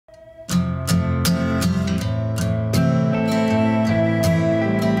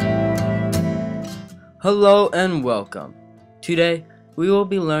Hello and welcome. Today we will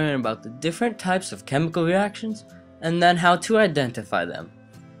be learning about the different types of chemical reactions and then how to identify them.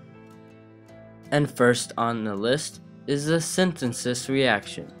 And first on the list is the synthesis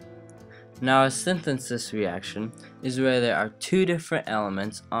reaction. Now a synthesis reaction is where there are two different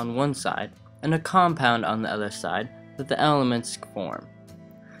elements on one side and a compound on the other side that the elements form.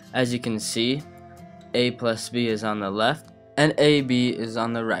 As you can see, A plus B is on the left and AB is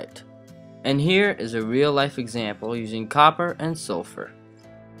on the right. And here is a real-life example using copper and sulfur.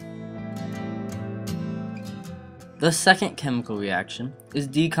 The second chemical reaction is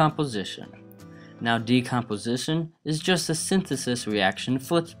decomposition. Now decomposition is just a synthesis reaction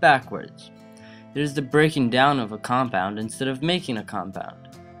flipped backwards. It is the breaking down of a compound instead of making a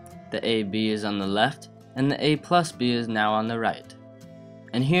compound. The AB is on the left and the A plus B is now on the right.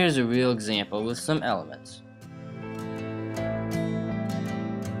 And here's a real example with some elements.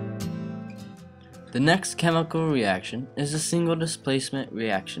 The next chemical reaction is a single displacement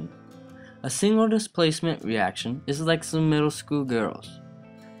reaction. A single displacement reaction is like some middle school girls.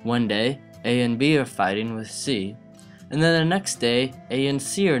 One day, A and B are fighting with C, and then the next day, A and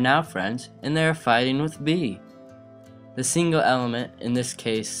C are now friends, and they are fighting with B. The single element, in this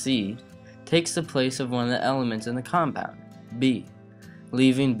case C, takes the place of one of the elements in the compound, B,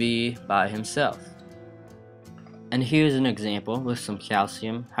 leaving B by himself. And here's an example with some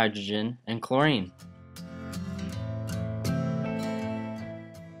calcium, hydrogen, and chlorine.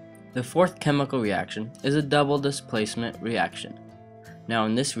 The fourth chemical reaction is a double displacement reaction. Now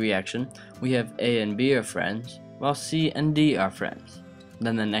in this reaction, we have A and B are friends, while C and D are friends.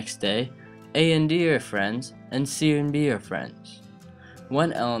 Then the next day, A and D are friends, and C and B are friends.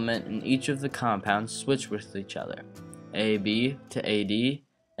 One element in each of the compounds switch with each other, AB to AD,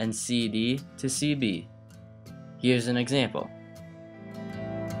 and CD to CB. Here's an example.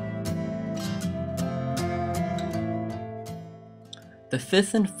 The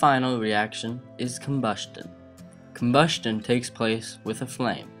fifth and final reaction is combustion. Combustion takes place with a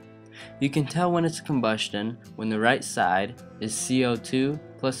flame. You can tell when it's combustion when the right side is CO2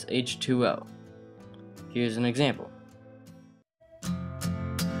 plus H2O. Here's an example.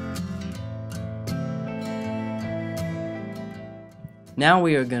 Now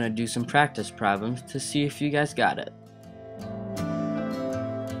we are going to do some practice problems to see if you guys got it.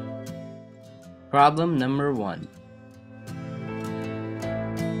 Problem number 1.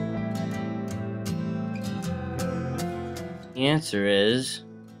 The answer is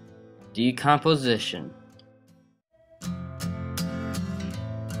decomposition.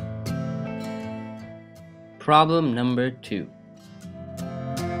 Problem number 2.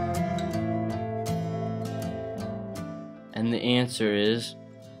 And the answer is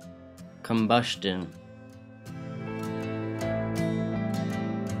combustion.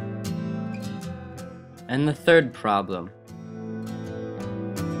 And the third problem.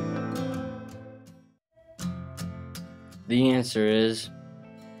 The answer is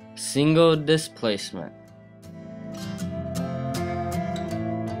single displacement.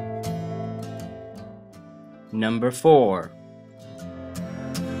 Number 4.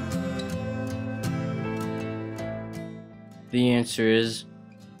 The answer is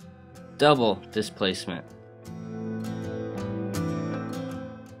double displacement.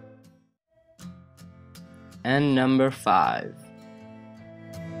 And number 5.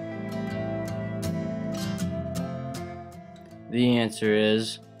 The answer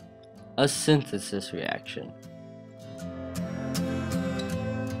is a synthesis reaction.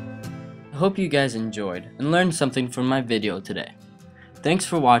 I hope you guys enjoyed and learned something from my video today. Thanks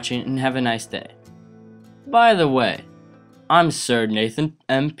for watching and have a nice day. By the way, I'm Sir Nathan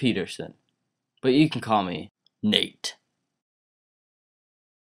M. Peterson, but you can call me Nate.